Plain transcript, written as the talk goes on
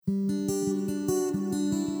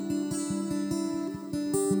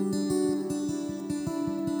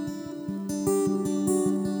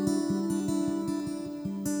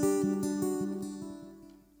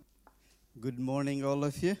all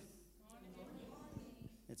of you.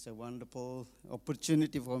 It's a wonderful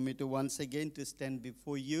opportunity for me to once again to stand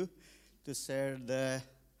before you to share the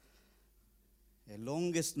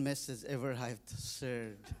longest message ever I've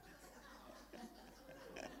shared.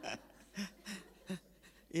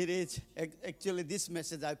 It is actually this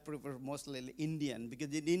message I prefer mostly Indian, because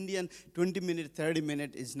in Indian 20 minutes, 30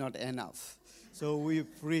 minutes is not enough. So we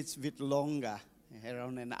preach a bit longer,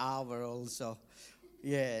 around an hour also.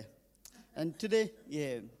 Yeah. And today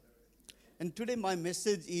my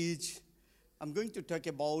message is, I'm going to talk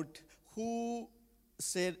about who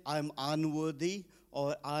said I'm unworthy,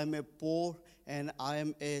 or I'm a poor, and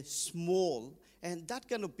I'm a small. And that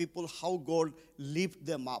kind of people, how God lift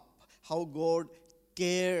them up, how God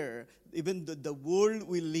care. Even the world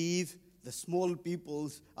we live, the small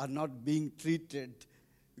peoples are not being treated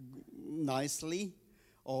nicely,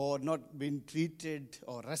 or not being treated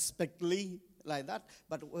or respectfully like that.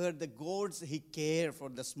 But where the gods, He care for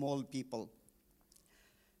the small people.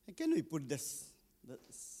 And can we put the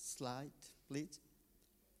slide, please?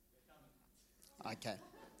 Okay.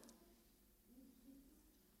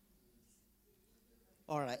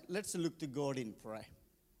 All right, let's look to God in prayer.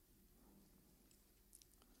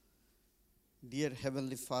 Dear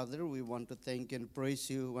Heavenly Father, we want to thank and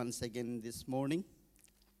praise you once again this morning.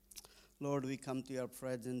 Lord, we come to your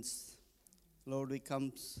presence. Lord, we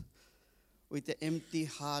come with an empty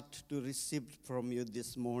heart to receive from you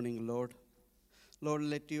this morning, Lord. Lord,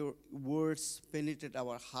 let your words penetrate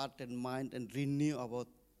our heart and mind and renew our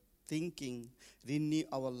thinking, renew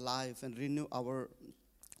our life, and renew our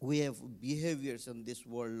way of behaviors in this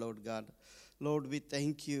world, Lord God. Lord, we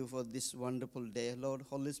thank you for this wonderful day. Lord,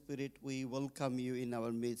 Holy Spirit, we welcome you in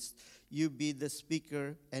our midst. You be the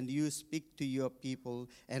speaker, and you speak to your people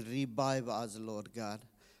and revive us, Lord God.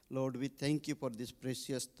 Lord, we thank you for this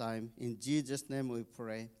precious time. In Jesus' name we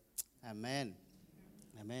pray. Amen.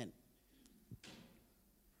 Amen.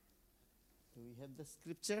 Do we have the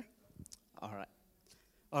scripture? All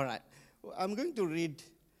right. I'm going to read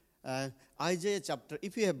Isaiah chapter.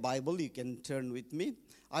 If you have Bible, you can turn with me.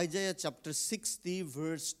 Isaiah chapter 60,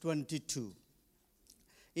 verse 22.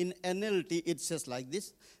 In NLT, it says like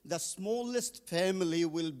this: the smallest family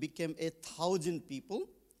will become 1,000 people,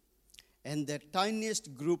 and the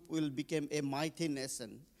tiniest group will become a mighty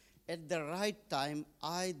nation. At the right time,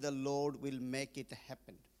 I, the Lord, will make it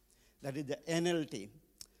happen. That is the NLT.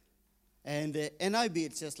 And NIV,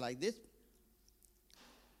 it says like this: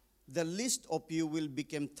 the least of you will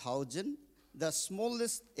become 1,000, the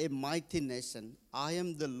smallest a mighty nation. I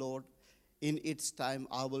am the Lord. In its time,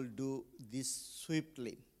 I will do this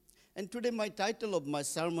swiftly. And today, my title of my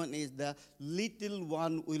sermon is "The Little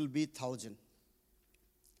One Will Be 1,000."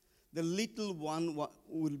 The little one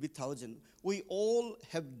will be 1,000. We all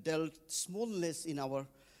have dealt smallness in our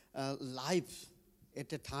life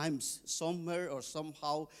at a times. Somewhere or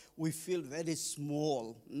somehow we feel very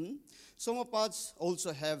small. Some of us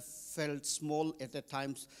also have felt small at a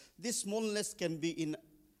times. This smallness can be in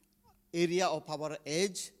area of our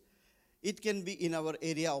age. It can be in our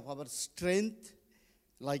area of our strength.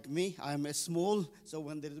 Like me, I'm a small. So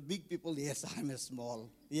when there is big people, yes, I'm a small.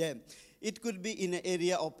 Yeah. It could be in an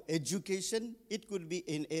area of education. It could be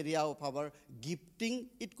in area of our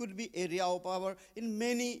gifting. It could be area of our, in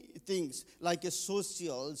many things, like a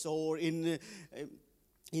socials or in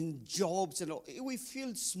jobs and all. We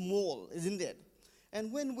feel small, isn't it?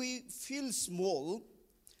 And when we feel small,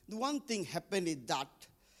 the one thing happened is that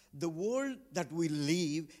the world that we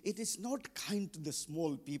live, it is not kind to the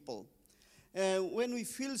small people. When we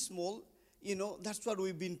feel small, that's what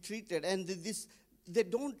we've been treated. And they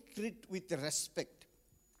don't treat with respect.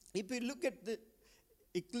 If we look at the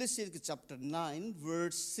Ecclesiastes chapter 9,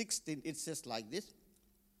 verse 16, it says like this: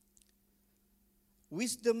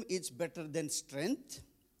 wisdom is better than strength,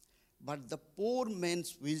 but the poor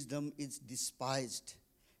man's wisdom is despised,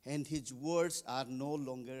 and his words are no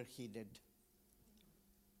longer heeded.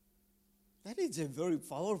 That is a very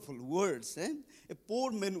powerful word. A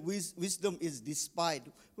poor man's wisdom is despised.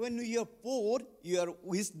 When you are poor, your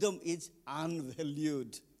wisdom is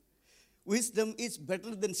unvalued. Wisdom is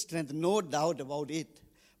better than strength, no doubt about it.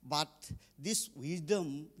 But this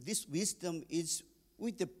wisdom is,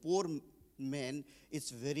 with a poor man, it's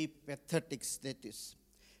very pathetic status.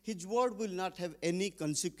 His word will not have any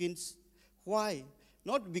consequence. Why?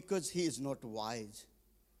 Not because he is not wise,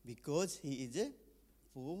 because he is a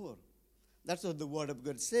poor. That's what the word of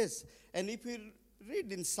God says. And if we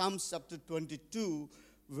read in Psalms chapter 22,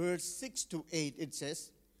 verse 6 to 8, it says,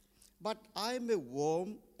 but I am a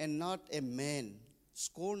worm and not a man,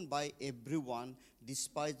 scorned by everyone,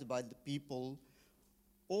 despised by the people.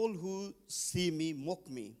 All who see me mock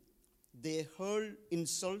me. They hurl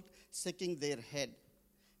insult, shaking their head.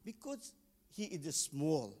 Because he is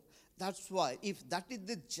small. That's why, if that is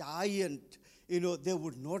the giant, they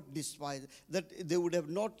would not despise, that they would have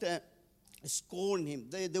not scorn him.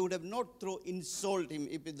 They would have not throw insult him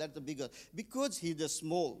if that's the bigger. Because he is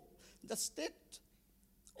small. The state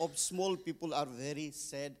of small people are very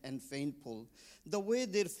sad and painful. The way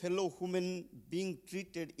their fellow human being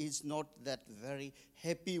treated is not that very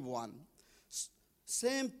happy one.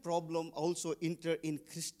 Same problem also enter in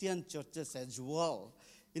Christian churches as well.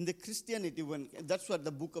 In the Christianity, that's what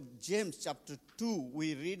the book of James, chapter 2,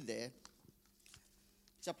 we read there.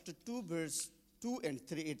 Chapter 2, verse 2 and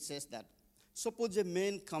 3, it says that, suppose a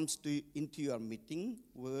man comes into your meeting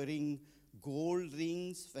wearing gold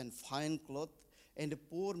rings and fine cloth, and a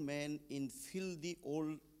poor man in filthy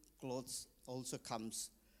old clothes also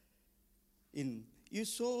comes in. You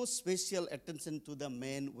show special attention to the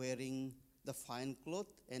man wearing the fine cloth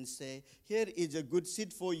and say, here is a good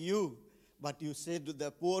seat for you. But you say to the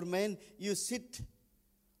poor man, you sit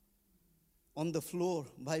on the floor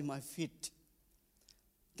by my feet.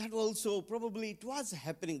 That also probably it was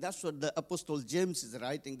happening. That's what the Apostle James is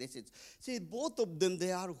writing. They said, see, both of them,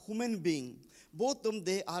 they are human beings. Both of them,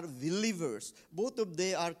 they are believers. Both of them,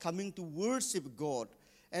 they are coming to worship God.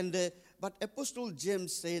 But Apostle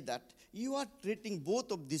James said that you are treating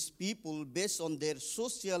both of these people based on their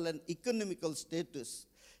social and economical status.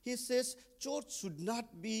 He says church should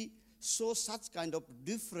not be show such kind of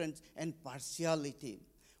difference and partiality.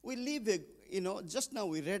 We live, just now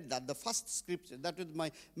we read that, the first scripture, that is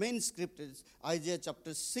my main scripture, is Isaiah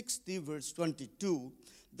chapter 60, verse 22.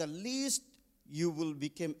 The least you will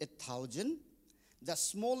become 1,000, the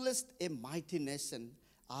smallest a mighty nation.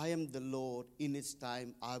 I am the Lord, in its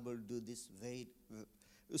time I will do this very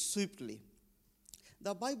swiftly.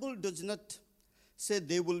 The Bible does not say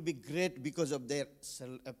they will be great because of their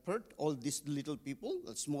effort, all these little people,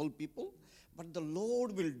 the small people, but the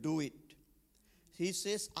Lord will do it. He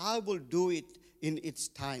says, I will do it in its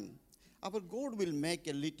time. Our God will make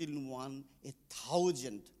a little one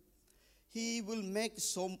 1,000. He will make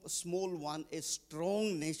some small one a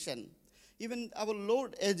strong nation. Even our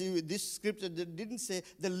Lord, as this scripture didn't say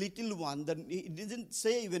the little one, it didn't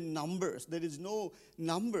say even numbers. There is no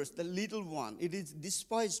numbers, the little one. It is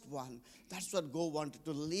despised one. That's what God wanted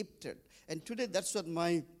to lift it. And today that's what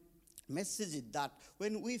my message is, that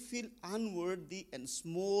when we feel unworthy and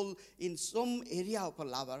small in some area of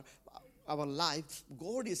our life,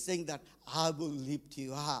 God is saying that I will lift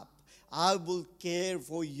you up. I will care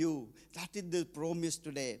for you. That is the promise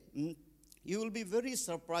today. You will be very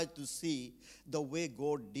surprised to see the way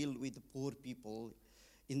God deals with poor people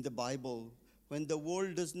in the Bible. When the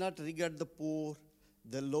world does not regard the poor,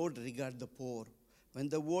 the Lord regards the poor. When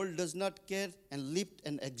the world does not care and lift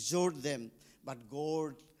and exhort them, but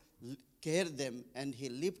God care them and He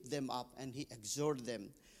lift them up and He exhort them.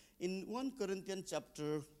 In 1 Corinthians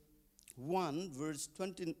chapter 1, verse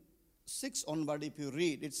 26 onward, if you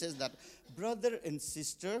read, it says that, brother and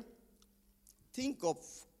sister, think of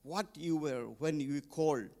what you were when you were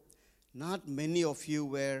called. Not many of you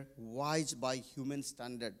were wise by human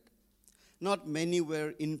standard. Not many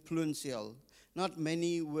were influential. Not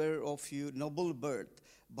many were of you noble birth.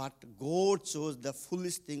 But God chose the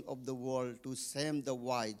foolish thing of the world to shame the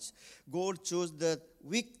wise. God chose the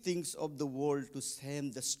weak things of the world to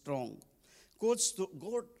shame the strong. God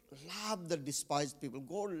loved the despised people.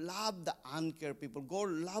 God loved the uncared people. God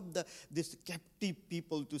loved these captive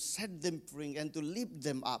people to set them free and to lift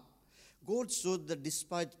them up. God chose the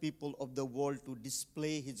despised people of the world to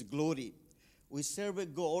display His glory. We serve a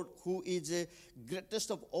God who is the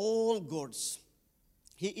greatest of all gods.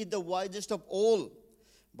 He is the wisest of all.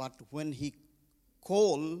 But when He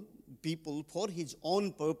calls people for His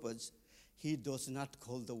own purpose, He does not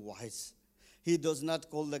call the wise. He does not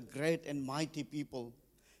call the great and mighty people.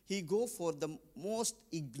 He goes for the most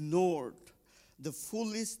ignored, the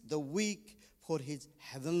foolish, the weak, for His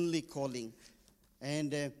heavenly calling.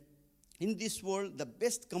 And in this world, the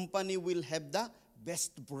best company will have the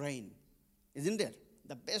best brain. Isn't it?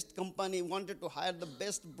 The best company wanted to hire the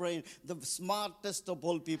best brain, the smartest of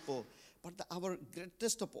all people. But our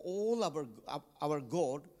greatest of all, our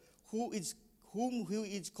God, whom He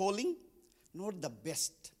is calling, not the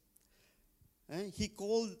best. He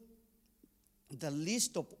called the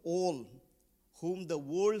least of all, whom the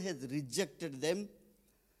world has rejected them.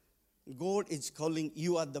 God is calling,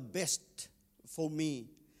 you are the best for me.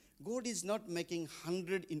 God is not making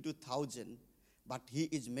 100 into 1,000, but He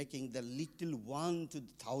is making the little one to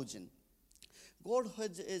 1,000. God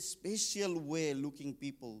has a special way looking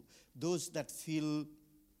people, those that feel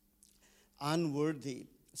unworthy.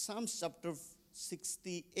 Psalms chapter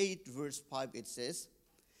 68 verse 5 it says,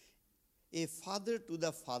 a father to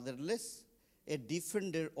the fatherless, a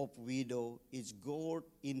defender of widow is God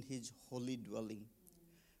in his holy dwelling.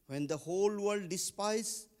 When the whole world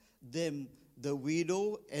despises them, the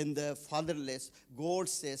widow and the fatherless, God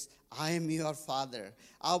says, I am your father.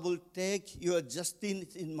 I will take your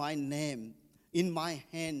justice in my name, in my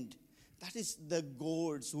hand. That is the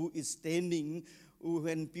God who is standing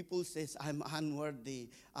when people say, I'm unworthy,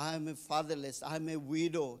 I'm a fatherless, I'm a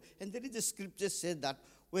widow. And there is a scripture said that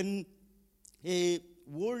when a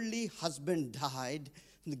worldly husband died,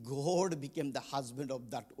 God became the husband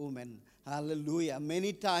of that woman. Hallelujah.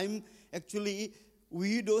 Many times, actually,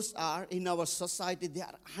 widows are in our society, they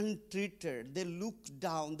are untreated. They look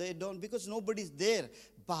down. They don't, because nobody's there.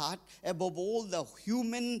 But above all the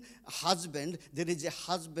human husband, there is a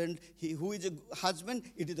husband. Who is a husband?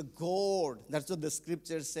 It is a God. That's what the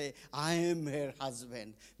scriptures say. I am her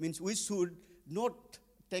husband. Means we should not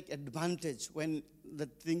take advantage when the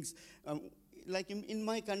things, like in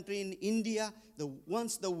my country, in India,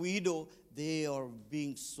 once the widow, they are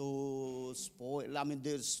being so spoiled. I mean,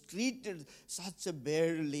 they're treated such a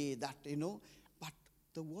barely that, But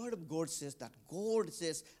the word of God says that God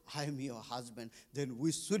says, I am your husband. Then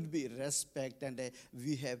we should be respect and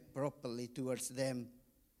behave properly towards them.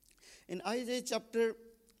 In Isaiah chapter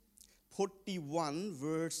 41,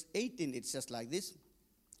 verse 18, it says like this.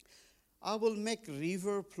 I will make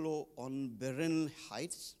river flow on barren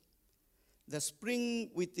heights, the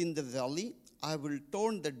spring within the valley. I will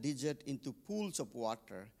turn the desert into pools of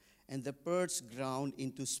water, and the parched ground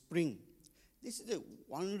into spring. This is a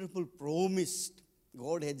wonderful promise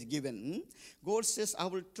God has given. God says, I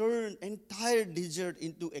will turn entire desert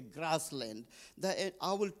into a grassland.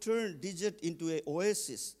 I will turn desert into an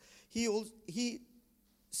oasis. He,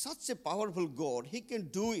 such a powerful God, He can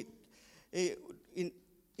do it.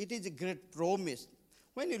 It is a great promise.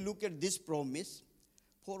 When you look at this promise,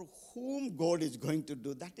 for whom God is going to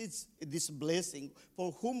do, that is this blessing,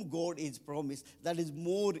 for whom God is promised, that is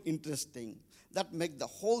more interesting. That makes the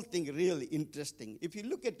whole thing really interesting. If you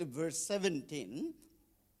look at the verse 17,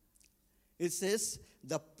 it says,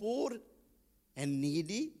 the poor and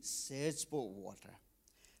needy search for water,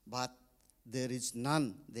 but there is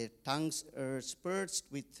none. Their tongues are parched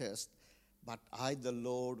with thirst, but I, the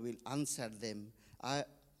Lord, will answer them. I,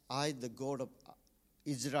 the God of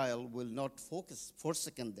Israel, will not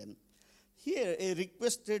forsaken them. Here,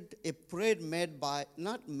 a prayer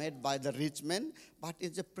not made by the rich man, but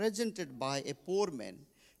is presented by a poor man.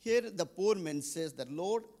 Here, the poor man says that,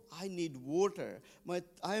 Lord, I need water.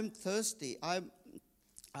 I am thirsty.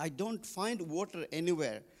 I don't find water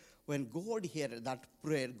anywhere. When God hears that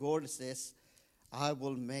prayer, God says, I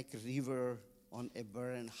will make river on a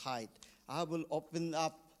barren height. I will open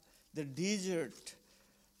up the desert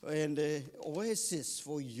and oasis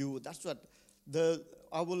for you. That's what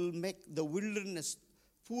I will make the wilderness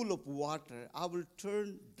full of water. I will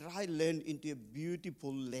turn dry land into a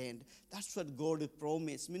beautiful land. That's what God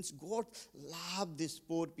promised. Means God love these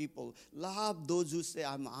poor people. Love those who say,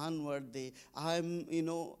 I'm unworthy. I'm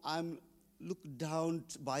looked down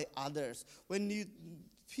by others. When you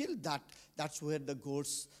feel that, that's where the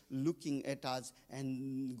God's looking at us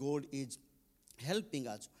and God is helping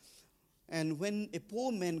us. And when a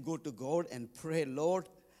poor man go to God and pray, Lord,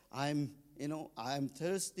 I'm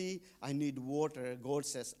thirsty, I need water. God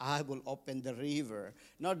says, I will open the river.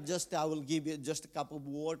 Not just I will give you just a cup of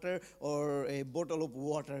water or a bottle of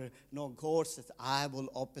water. No, God says, I will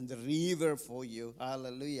open the river for you.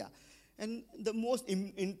 Hallelujah. And the most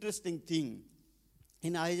interesting thing,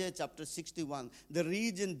 in Isaiah chapter 61, the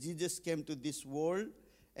reason Jesus came to this world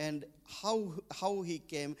and how he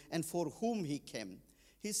came and for whom he came.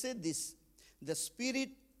 He said this, the Spirit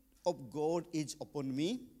of God is upon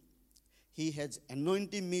me. He has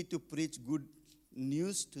anointed me to preach good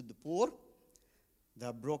news to the poor,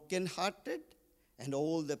 the brokenhearted, and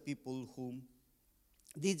all the people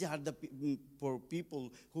these are the poor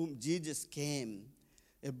people whom Jesus came.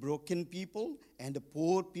 A broken people and a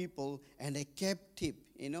poor people and a captive,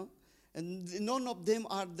 And none of them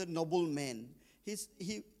are the noble men. Jesus,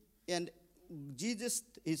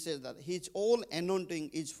 he says that his all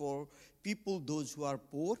anointing is for people, those who are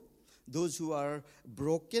poor, those who are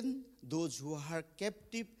broken, those who are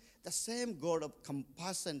captive. The same God of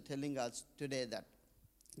compassion telling us today that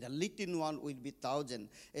the little one will be 1,000.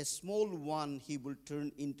 A small one he will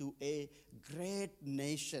turn into a great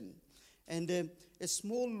nation. And a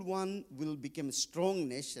small one will become a strong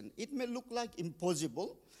nation. It may look like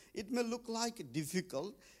impossible. It may look like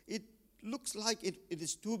difficult. It looks like it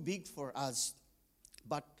is too big for us.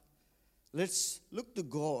 But let's look to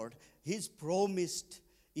God. His promise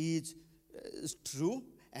is is true,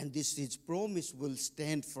 and this His promise will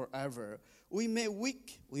stand forever. We may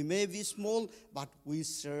weak, we may be small, but we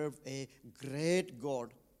serve a great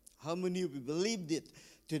God. How many of you believed it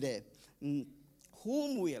today?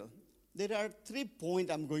 Whom will? There are 3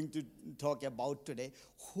 points I'm going to talk about today.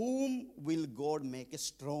 Whom will God make a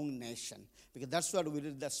strong nation? Because that's what we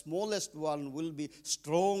did. The smallest one will be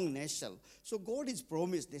strong nation. So God is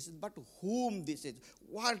promised this, but whom this is?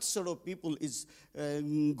 What sort of people is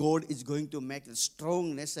God is going to make a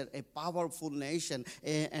strong nation, a powerful nation,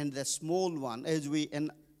 and the small one? As we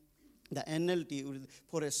and the NLT,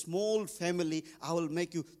 for a small family, I will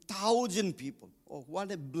make you 1,000 people. Oh,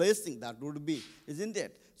 what a blessing that would be, isn't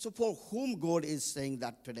it? So for whom God is saying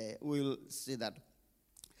that today, we'll see that.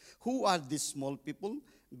 Who are these small people?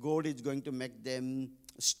 God is going to make them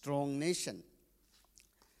strong nation.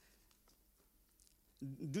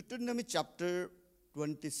 Deuteronomy chapter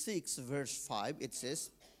 26, verse 5, it says,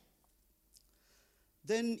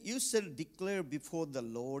 "Then you shall declare before the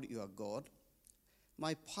Lord your God,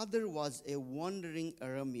 my father was a wandering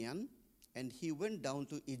Aramean, and he went down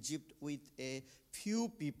to Egypt with a few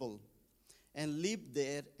people and lived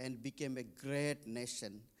there and became a great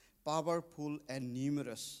nation, powerful and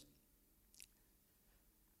numerous."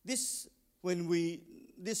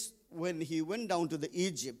 When he went down to the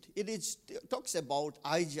Egypt, talks about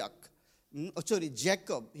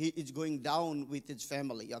Jacob. He is going down with his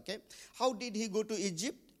family, okay? How did he go to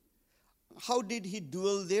Egypt? How did he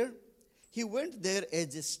dwell there? He went there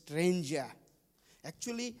as a stranger.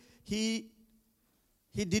 Actually, he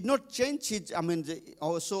did not change his,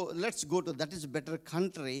 so let's go to that is a better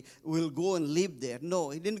country, we'll go and live there. No,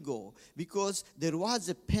 he didn't go, because there was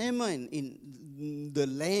a famine in the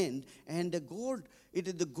land, and God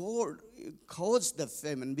caused the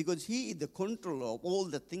famine, because He is the control of all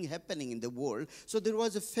the things happening in the world. So there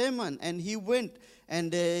was a famine, and he went,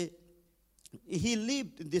 and he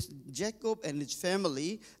lived, this Jacob and his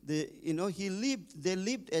family, they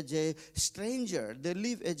lived as a stranger, they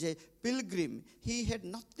lived as a pilgrim. He had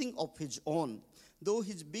nothing of his own. Though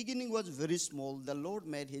his beginning was very small, the Lord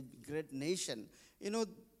made his great nation.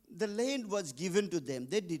 The land was given to them.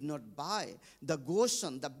 They did not buy. The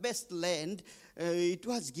Goshen, the best land, it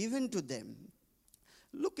was given to them.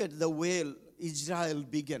 Look at the way Israel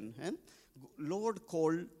began. Lord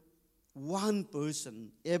called one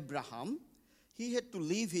person, Abraham. He had to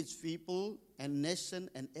leave his people and nation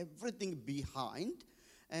and everything behind,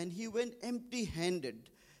 and he went empty-handed.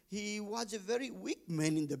 He was a very weak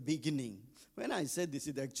man in the beginning. When I said this,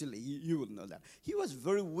 you will know that. He was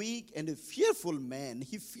very weak and a fearful man.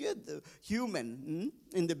 He feared the human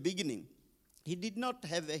in the beginning. He did not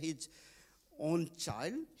have his own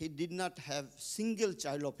child. He did not have single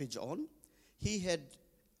child of his own. He had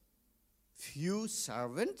few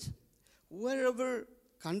servants. Wherever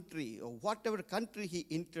country or whatever country he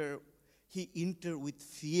entered with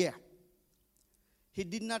fear. He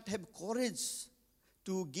did not have courage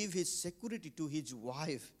to give his security to his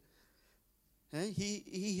wife.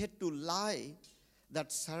 He had to lie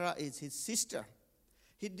that Sarah is his sister.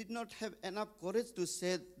 He did not have enough courage to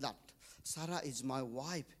say that Sarah is my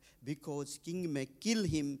wife, because king may kill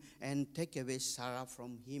him and take away Sarah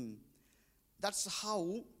from him. That's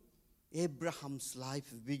how Abraham's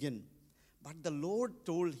life began. But the Lord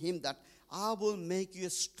told him that I will make you a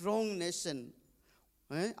strong nation.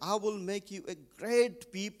 I will make you a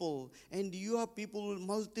great people, and your people will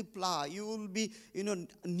multiply. You will be,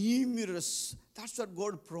 numerous. That's what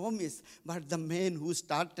God promised. But the man who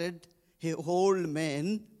started, an old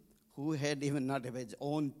man who had even not his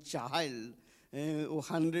own child,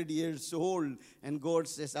 100 years old, and God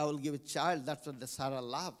says, I will give a child. That's what the Sarah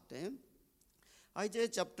laughed. Isaiah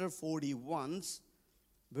chapter 41,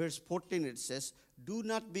 verse 14, it says, "Do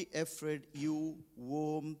not be afraid, you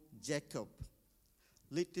womb Jacob.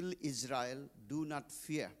 Little Israel, do not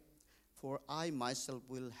fear, for I myself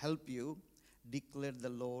will help you, declare the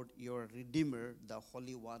Lord your Redeemer, the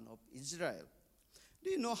Holy One of Israel." Do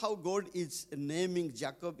you know how God is naming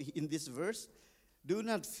Jacob in this verse? Do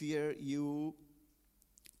not fear, you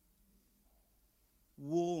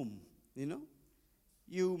womb,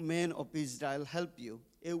 you men of Israel, help you.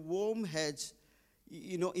 A womb has,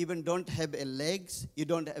 even don't have a legs, you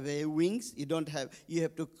don't have a wings, you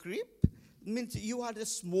have to creep. It means you are a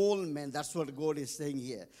small man. That's what God is saying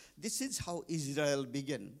here. This is how Israel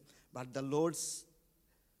began. But the Lord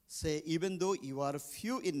say, even though you are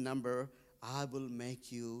few in number, I will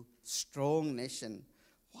make you strong nation.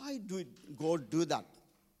 Why did God do that?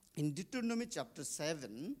 In Deuteronomy chapter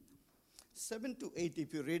 7 to 8,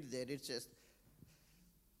 if you read there, it says,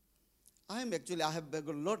 I have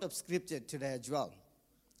a lot of scripture today as well.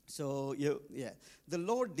 The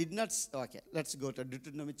Lord did not, okay, let's go to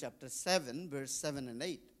Deuteronomy chapter 7, verse 7 and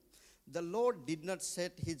 8. The Lord did not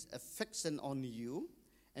set his affection on you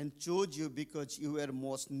and chose you because you were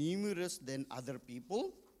most numerous than other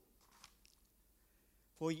people.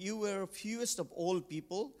 For you were fewest of all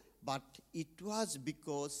people, but it was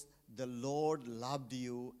because the Lord loved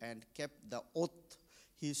you and kept the oath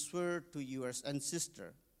he swore to your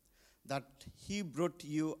ancestor, that he brought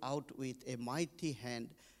you out with a mighty hand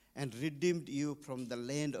and redeemed you from the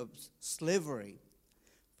land of slavery,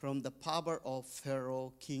 from the power of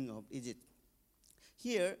Pharaoh, king of Egypt.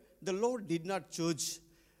 Here, the Lord did not choose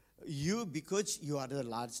you because you are a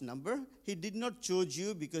large number. He did not choose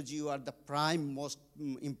you because you are the prime most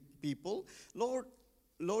people.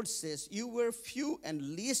 Lord says, you were few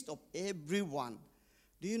and least of everyone.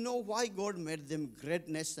 Do you know why God made them great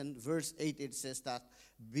nation? Verse 8, it says that,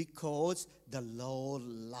 because the Lord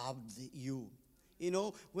loved you. You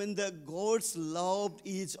know, when the God's love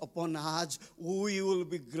is upon us, we will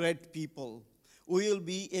be great people. We will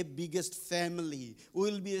be a biggest family.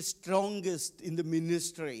 We will be the strongest in the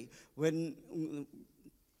ministry when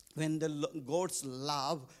God's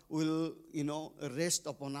love will, rest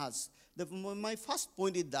upon us. My first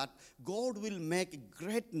point is that God will make a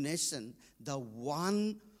great nation the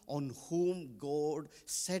one on whom God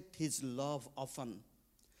set his love upon.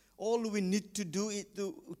 All we need to do is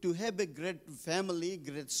to have a great family,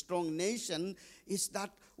 great strong nation, is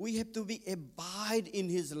that we have to be abide in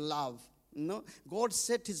his love. God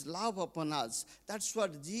set his love upon us. That's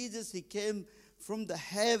what Jesus, he came from the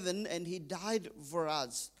heaven and he died for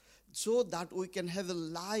us, so that we can have a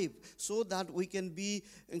life, so that we can be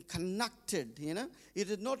connected.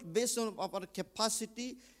 It is not based on our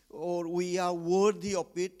capacity or we are worthy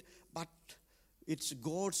of it, but it's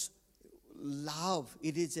God's love.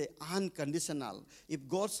 It is unconditional. If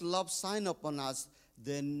God's love shine upon us,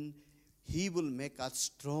 then he will make us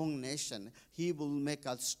strong nation. He will make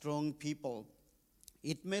us strong people.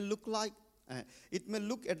 It may look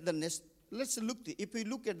at the nation. If we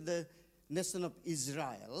look at the nation of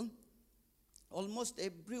Israel, almost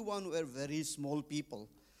everyone were very small people.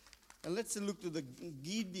 And let's look to the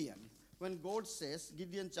Gideon. When God says,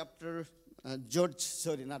 Judge chapter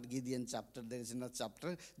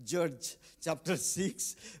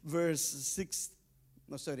 6,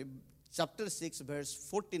 chapter 6, verse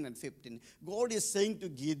 14 and 15. God is saying to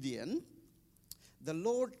Gideon, the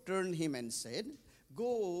Lord turned him and said,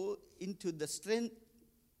 go in the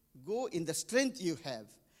strength you have,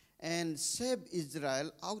 and save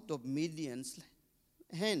Israel out of Midian's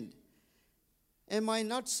hand. Am I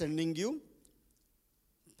not sending you?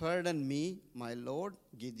 Pardon me, my Lord,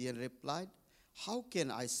 Gideon replied. How can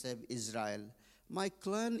I save Israel? My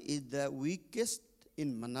clan is the weakest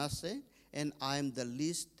in Manasseh, and I am the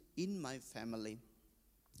least in my family.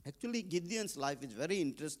 Actually, Gideon's life is very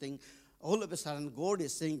interesting. All of a sudden, God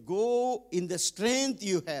is saying, go in the strength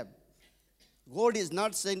you have. God is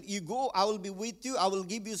not saying, you go, I will be with you, I will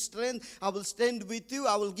give you strength, I will stand with you,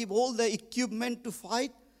 I will give all the equipment to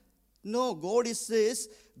fight. No, God says,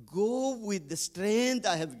 go with the strength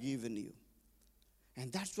I have given you.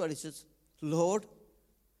 And that's what he says, Lord.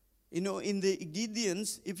 In the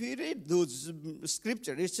Gideons, if you read those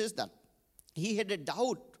scriptures, it says that he had a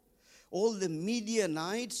doubt. All the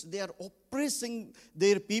Midianites, they are oppressing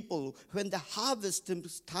their people. When the harvest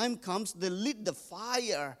time comes, they lit the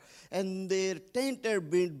fire and their tent are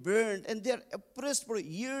being burned, and they are oppressed for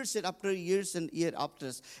years and after years and year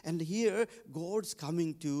after. And here, God's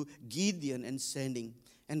coming to Gideon and sending.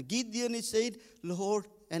 And Gideon is said, Lord,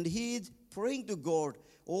 and he is praying to God.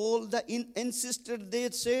 All the ancestors, they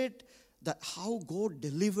said that how God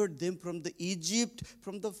delivered them from the Egypt,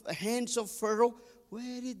 from the hands of Pharaoh.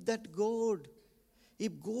 Where is that God?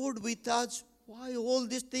 If God with us, why all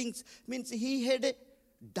these things? Means he had a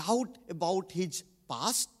doubt about his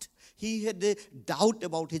past. He had a doubt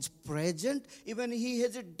about his present. Even he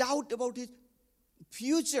has a doubt about his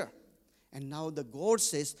future. And now the God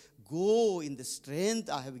says, go in the strength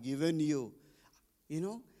I have given you.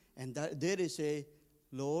 And there is a,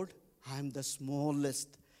 Lord, I am the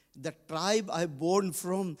smallest. The tribe I born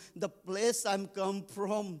from, the place I'm come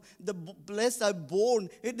from, the place I born,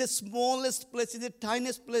 it's the smallest place, it's the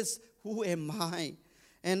tiniest place. Who am I?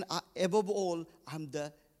 And above all, I'm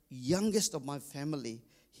the youngest of my family.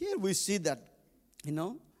 Here we see that,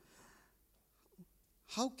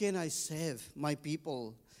 how can I save my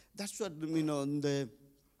people? That's what, the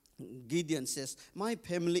Gideon says, my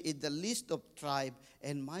family is the least of tribe,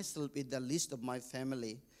 and myself is the least of my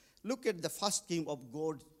family. Look at the first king of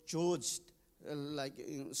God chose,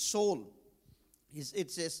 Saul.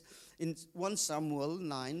 It says in 1 Samuel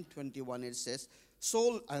 9:21, it says,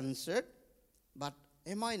 Saul answered, "But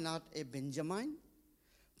am I not a Benjamin,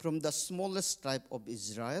 from the smallest tribe of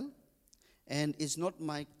Israel? And is not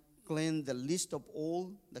my clan the least of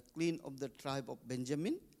all the clan of the tribe of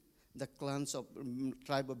Benjamin, the clans of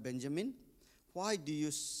tribe of Benjamin? Why do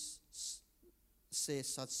you say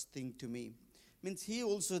such thing to me?" Means he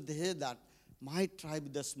also heard that my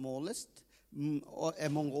tribe the smallest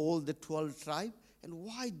among all the 12 tribes, and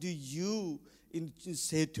why do you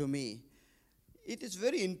say to me? It is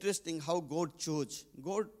very interesting how God chose.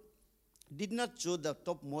 God did not choose the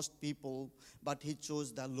topmost people, but he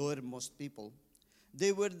chose the lowermost people.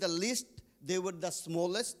 They were the least, they were the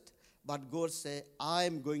smallest, but God said, "I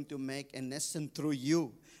am going to make a nation through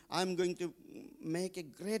you. I'm going to make a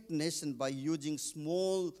great nation by using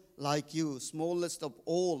small like you, smallest of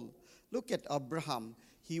all." Look at Abraham.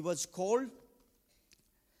 He was called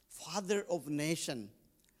father of nation.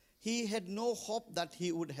 He had no hope that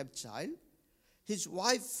he would have child. His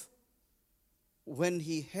wife, when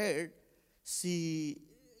he heard she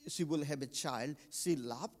will have a child, she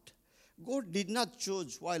laughed. God did not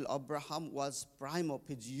choose while Abraham was prime of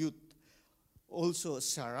his youth. Also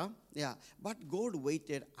Sarah, but God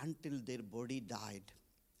waited until their body died.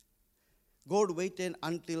 God waited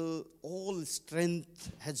until all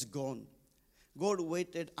strength has gone. God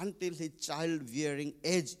waited until his childbearing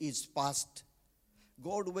age is past.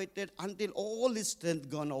 God waited until all his strength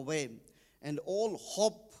gone away and all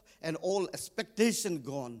hope and all expectation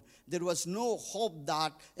gone. There was no hope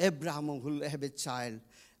that Abraham will have a child.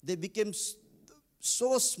 They became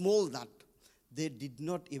so small that they did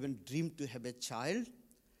not even dream to have a child.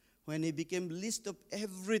 When he became least of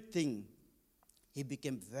everything, he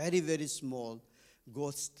became very, very small.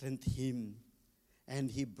 God strengthened him, and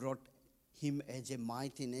he brought him as a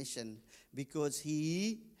mighty nation because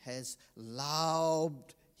he has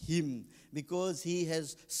loved him, because he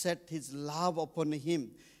has set his love upon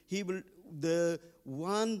him. The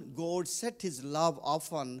one God set his love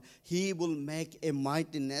upon, he will make a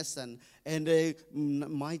mighty nation and a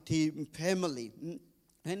mighty family.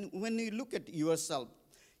 And when you look at yourself,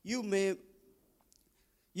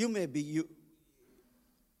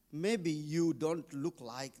 maybe you don't look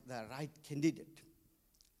like the right candidate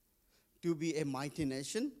to be a mighty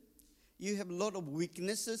nation. You have a lot of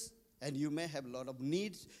weaknesses, and you may have a lot of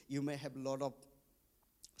needs. You may have a lot of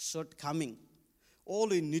shortcomings.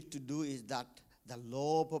 All you need to do is that the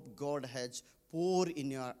love of God has poured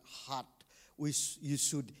in your heart. You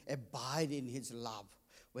should abide in his love.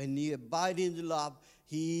 When you abide in his love,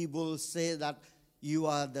 he will say that you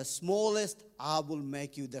are the smallest, I will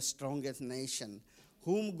make you the strongest nation.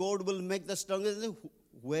 Whom God will make the strongest?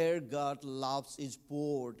 Where God loves is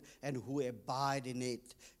poured, and who abide in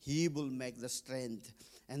it, he will make the strength.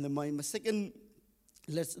 And the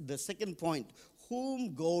second point,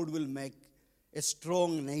 whom God will make a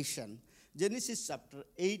strong nation. Genesis chapter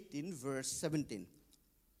 18, verse 17.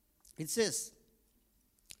 It says,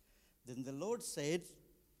 "Then the Lord said,"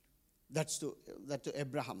 that to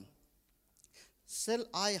Abraham, "Shall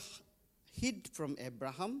I hid from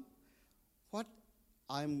Abraham what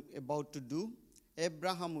I am about to do?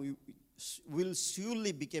 Abraham will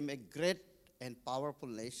surely become a great and powerful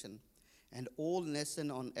nation, and all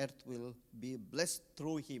nations on earth will be blessed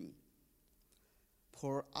through him.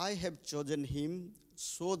 For I have chosen him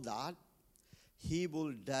so that he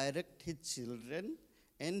will direct his children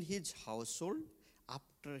and his household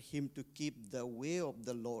after him to keep the way of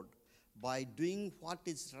the Lord by doing what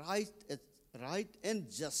is right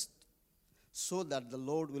and just, so that the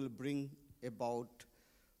Lord will bring about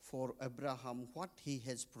for Abraham what he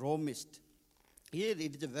has promised." Here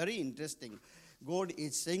it is very interesting. God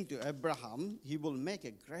is saying to Abraham, he will make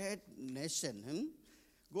a great nation.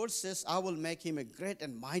 God says, "I will make him a great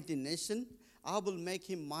and mighty nation. I will make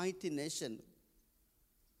him mighty nation."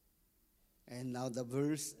 And now the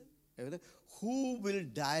verse, "Who will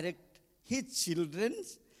direct his children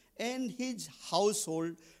and his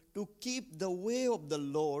household to keep the way of the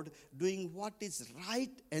Lord, doing what is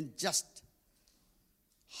right and just."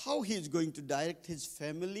 How he is going to direct his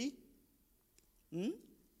family?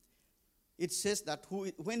 It says that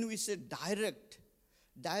when we say direct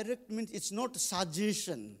means it's not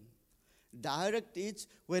suggestion. Direct is,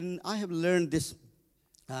 when I have learned this,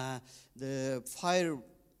 the fire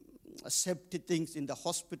safety things in the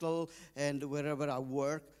hospital and wherever I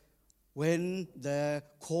work, when the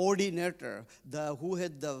coordinator, who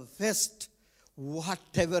had the vest,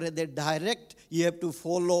 whatever they direct, you have to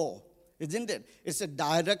follow, isn't it? It's a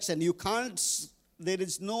direction. You can't, there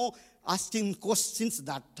is no asking questions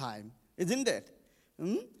that time, isn't it?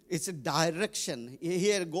 It's a direction.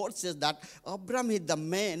 Here God says that Abraham is the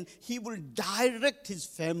man, he will direct his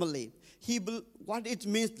family. what it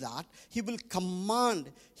means that he will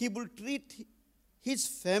command, he will treat his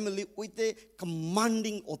family with a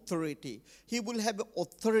commanding authority. He will have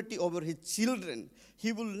authority over his children.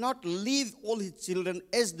 He will not leave all his children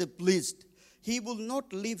as they pleased. He will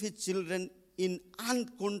not leave his children in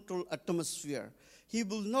uncontrolled atmosphere. He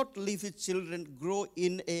will not leave his children grow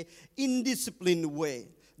in a indisciplined way.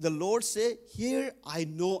 The Lord say, here I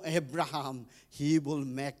know Abraham. He will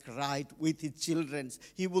make right with his children.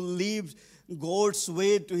 He will leave God's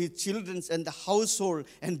way to his children and the household.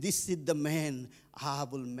 And this is the man. I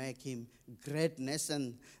will make him great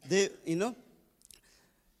nation. They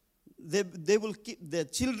will keep their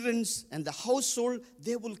children and the household.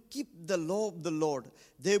 They will keep the law of the Lord.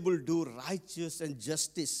 They will do righteous and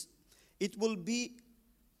justice. It will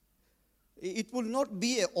not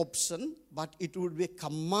be an option, but it will be a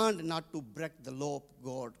command not to break the law of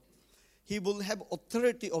God. He will have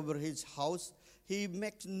authority over his house. He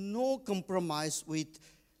makes no compromise with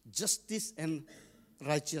justice and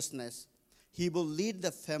righteousness. He will lead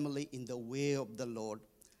the family in the way of the Lord.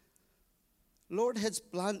 Lord has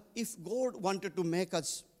planned, if God wanted to make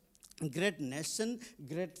us a great nation,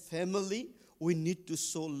 great family, we need to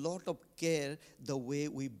show a lot of care the way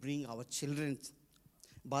we bring our children.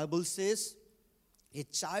 Bible says, a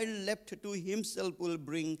child left to himself will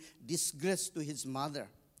bring disgrace to his mother.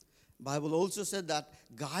 Bible also said that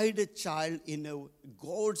guide a child in a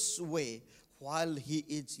God's way while he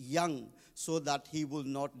is young, so that he will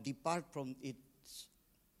not depart from it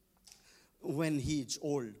when he is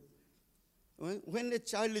old. When a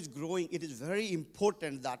child is growing, it is very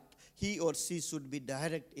important that he or she should be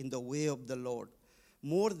direct in the way of the Lord.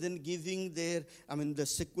 More than giving the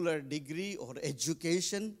secular degree or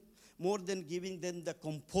education, more than giving them the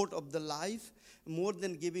comfort of the life, more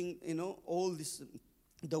than giving, all this,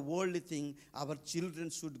 the worldly thing, our children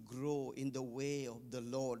should grow in the way of the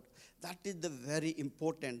Lord. That is the very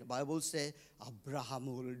important. Bible says Abraham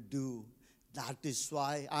will do. That is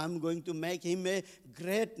why I'm going to make him a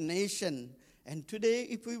great nation. And today,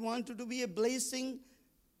 if we want to be a blessing,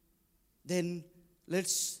 then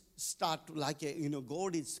let's start like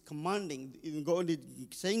God is commanding. God is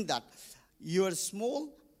saying that you are small,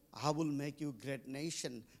 I will make you a great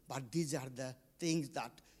nation. But these are the things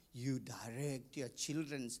that you direct your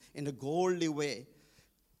children in a godly way.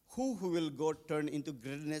 Who will God turn into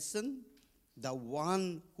great nation? The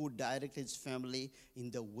one who directs his family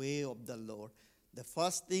in the way of the Lord. The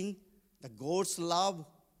first thing, the God's love,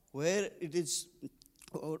 where it is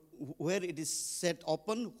set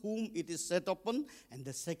upon, whom it is set upon. And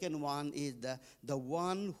the second one is the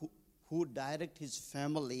one who directs his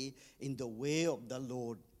family in the way of the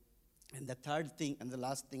Lord. And the third thing and the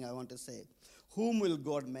last thing I want to say, whom will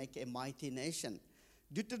God make a mighty nation?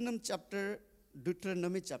 Deuteronomy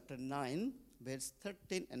chapter 9, verse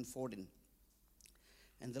 13 and 14.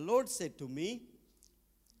 And the Lord said to me,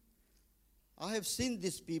 I have seen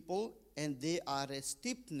these people, and they are a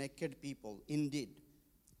stiff-necked people indeed.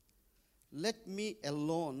 Let me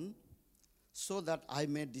alone, so that I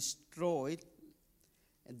may destroy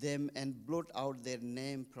them and blot out their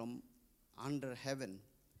name from under heaven.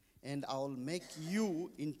 And I will make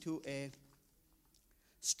you into a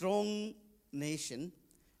strong nation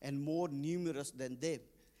and more numerous than they.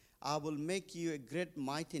 I will make you a great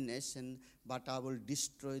mighty nation, but I will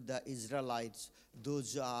destroy the Israelites.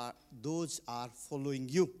 Those are following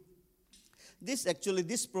you. This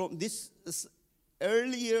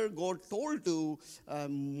earlier God told to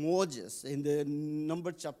Moses in the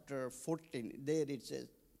number chapter 14. There it says,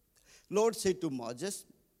 Lord said to Moses,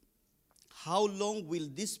 how long will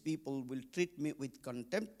these people will treat me with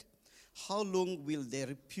contempt? How long will they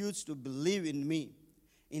refuse to believe in me?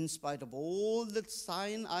 In spite of all the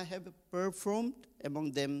sign I have performed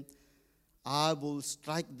among them, I will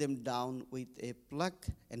strike them down with a pluck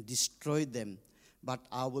and destroy them. But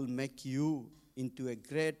I will make you into a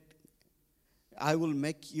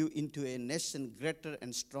nation greater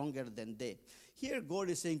and stronger than they. Here God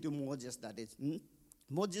is saying to Moses, that is,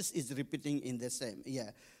 Moses is repeating in the same.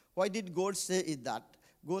 Yeah. Why did God say it that?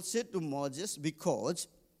 God said to Moses because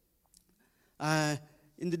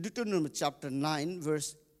in the Deuteronomy chapter 9,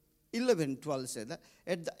 verse 11, 12 said that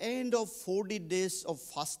at the end of 40 days of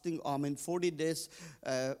fasting, 40 days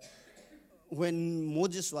when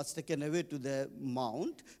Moses was taken away to the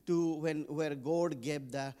mount, where God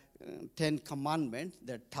gave the 10 commandments,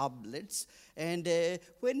 the tablets, and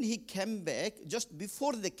when he came back, just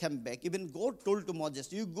before they came back, even God told to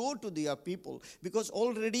Moses, you go to your people, because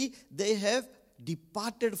already they have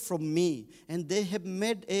departed from me, and they have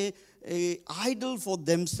made a idol for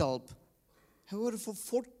themselves. However, for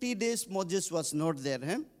 40 days Moses was not there.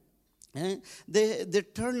 They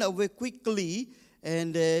turn away quickly,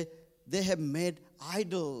 and they have made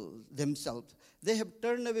idol themselves. They have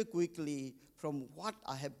turned away quickly from what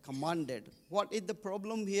I have commanded. What is the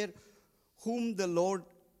problem here? Whom the Lord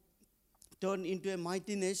turned into a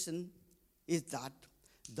mighty nation is that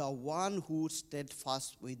the one who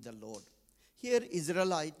steadfast with the Lord. Here,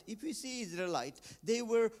 Israelite, if we see Israelite, they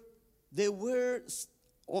were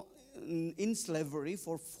in slavery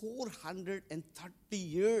for 430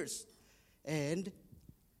 years. And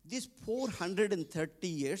these 430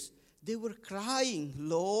 years, they were crying,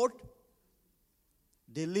 Lord,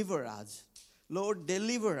 deliver us. Lord,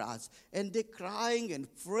 deliver us. And they crying and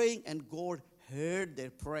praying, and God heard their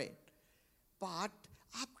prayer. But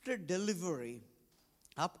after delivery,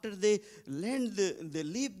 after they leave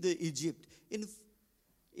the Egypt,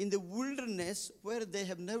 in the wilderness where they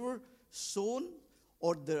have never sown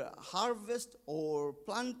or the harvest or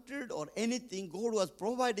planted or anything, God was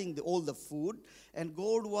providing all the food, and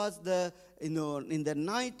God was in the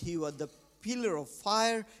night He was the pillar of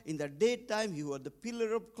fire, in the daytime He was the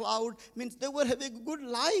pillar of cloud. Means they were having a good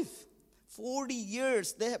life. 40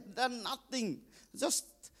 years they have done nothing. Just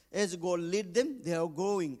as God led them, they are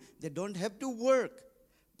going. They don't have to work.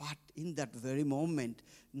 But in that very moment,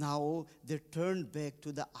 now they turned back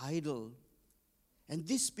to the idol. And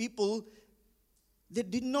these people, they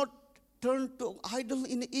did not turn to idol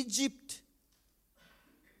in Egypt.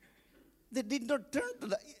 They did not turn to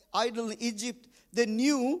the idol in Egypt. They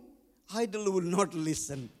knew idol will not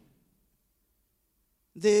listen.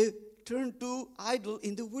 They turned to idol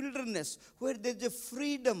in the wilderness, where there is a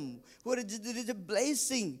freedom, where there is a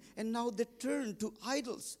blessing. And now they turn to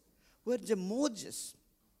idols. Where is Moses?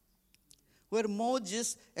 Where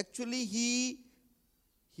Moses, actually he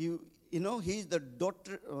is the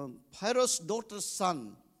daughter, Pharaoh's daughter's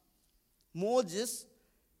son. Moses,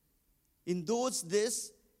 in those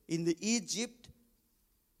days, in the Egypt,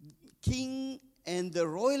 king and the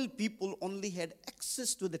royal people only had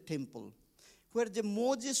access to the temple. Where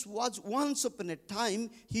Moses was, once upon a time,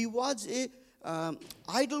 he was a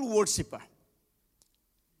idol worshipper.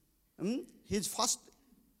 His first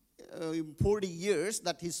 40 years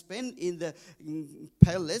that he spent in the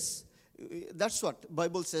palace, that's what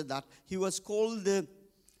Bible says, that he was called the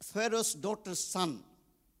Pharaoh's daughter's son.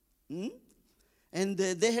 And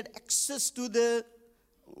they had access to the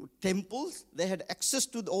temples. They had access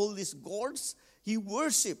to all these gods. He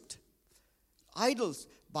worshipped idols.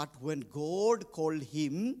 But when God called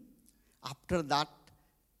him, after that,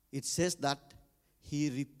 it says that he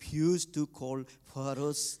refused to call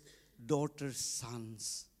Pharaoh's daughter's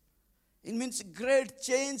sons. It means great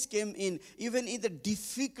change came in. Even in the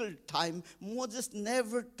difficult time, Moses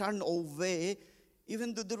never turned away,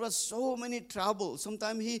 even though there was so many trouble.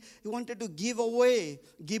 Sometimes he wanted to give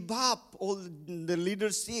up all the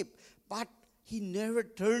leadership. But he never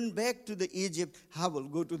turned back to the Egypt. I will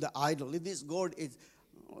go to the idol. This God is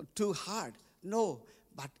too hard. No,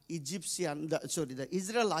 but the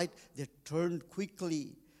Israelite, they turned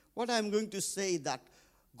quickly. What I'm going to say that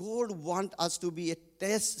God wants us to be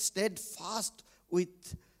steadfast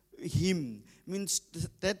with Him. Means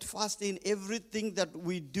steadfast in everything that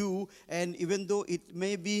we do. And even though it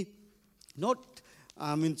may be not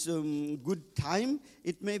good time,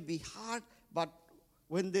 it may be hard, but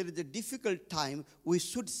when there is a difficult time, we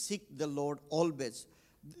should seek the Lord always.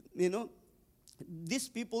 These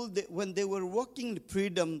people, when they were walking in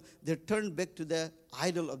freedom, they turned back to the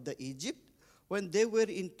idol of the Egypt. When they were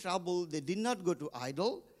in trouble, they did not go to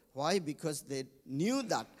idol. Why? Because they knew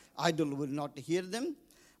that idol will not hear them.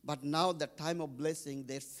 But now the time of blessing,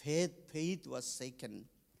 their faith was shaken.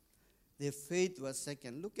 Their faith was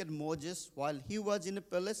shaken. Look at Moses. While he was in a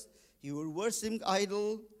palace, he was worshiping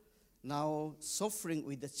idol, now suffering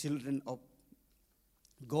with the children of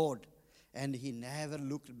God. And he never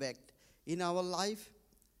looked back. In our life,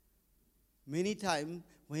 many times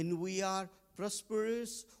when we are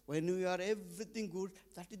prosperous, when we are everything good,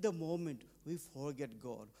 that is the moment we forget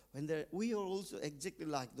God. We are also exactly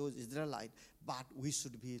like those Israelites, but we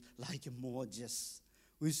should be like a Moses.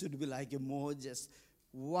 We should be like a Moses.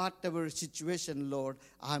 Whatever situation, Lord,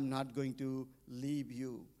 I'm not going to leave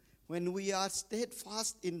you. When we are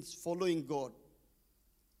steadfast in following God,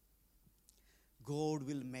 God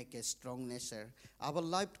will make a strong nation. Our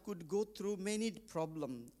life could go through many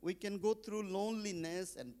problems. We can go through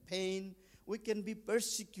loneliness and pain. We can be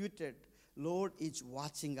persecuted. Lord is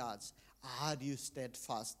watching us. Are you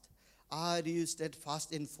steadfast? Are you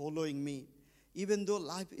steadfast in following me? Even though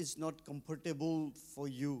life is not comfortable for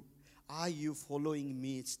you, are you following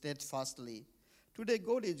me steadfastly? Today,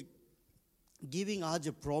 God is giving us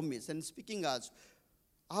a promise and speaking us.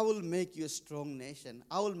 I will make you a strong nation.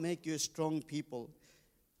 I will make you a strong people.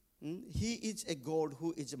 He is a God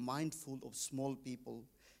who is mindful of small people.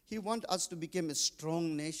 He wants us to become a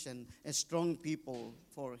strong nation, a strong people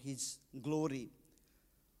for His glory.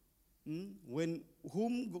 When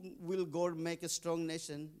whom will God make a strong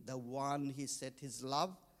nation? The one He set His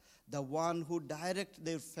love, the one who direct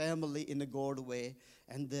their family in a God way,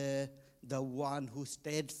 and the one who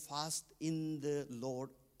stayed fast in the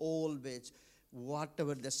Lord always,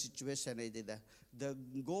 whatever the situation is. The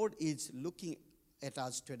God is looking at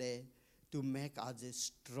us today to make us a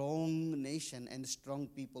strong nation and strong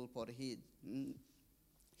people for His.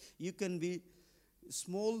 You can be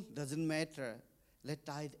small, doesn't matter. Let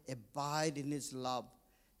us abide in His love.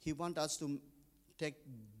 He wants us to take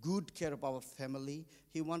good care of our family.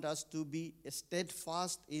 He wants us to be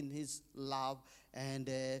steadfast in His love and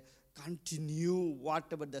continue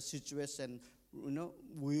whatever the situation,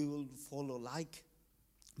 we will follow like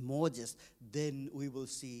Moses. Then we will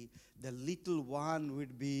see the little one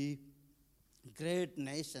will be great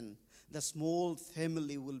nation. The small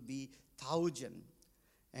family will be 1,000.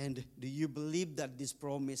 And do you believe that this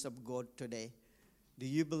promise of God today? Do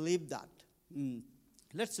you believe that?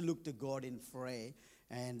 Let's look to God in prayer.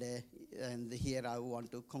 And here I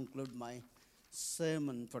want to conclude my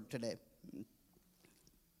sermon for today.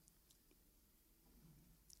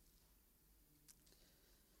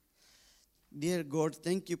 Dear God,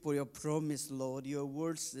 thank you for your promise, Lord. Your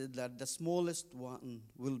word said that the smallest one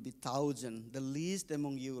will be 1,000. The least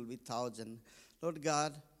among you will be 1,000. Lord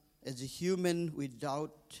God, as a human we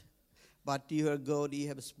doubt, but you are God, you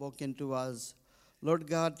have spoken to us. Lord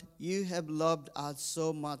God, you have loved us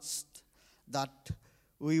so much that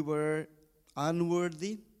we were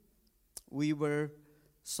unworthy. We were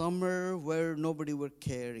somewhere where nobody were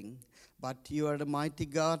caring. But you are the mighty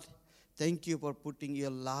God. Thank you for putting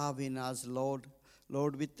your love in us, Lord.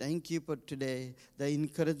 Lord, we thank you for today, the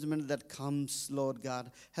encouragement that comes, Lord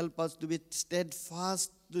God. Help us to be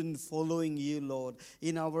steadfast in following you, Lord,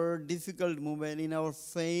 in our difficult moment, in our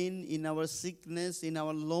pain, in our sickness, in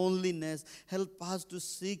our loneliness. Help us to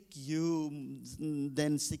seek you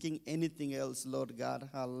than seeking anything else, Lord God.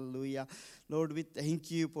 Hallelujah. Lord, we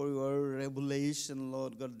thank you for your revelation,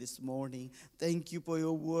 Lord God, this morning. Thank you for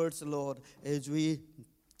your words, Lord, as we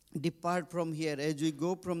depart from here, as we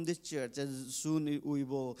go from this church, as soon we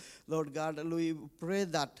will. Lord God, we pray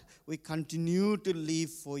that we continue to live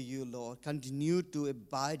for you, Lord. Continue to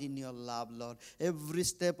abide in your love, Lord. Every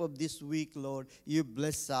step of this week, Lord, you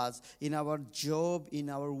bless us in our job, in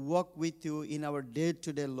our walk with you, in our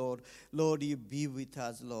day-to-day, Lord. Lord, you be with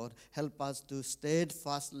us, Lord. Help us to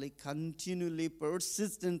steadfastly, continually,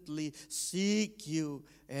 persistently seek you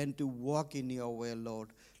and to walk in your way, Lord.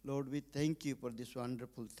 Lord, we thank you for this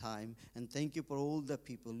wonderful time, and thank you for all the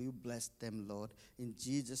people. You bless them, Lord. In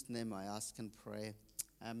Jesus' name I ask and pray.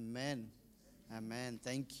 Amen. Amen.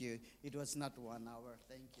 Thank you. It was not 1 hour.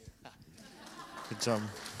 Thank you. Good job.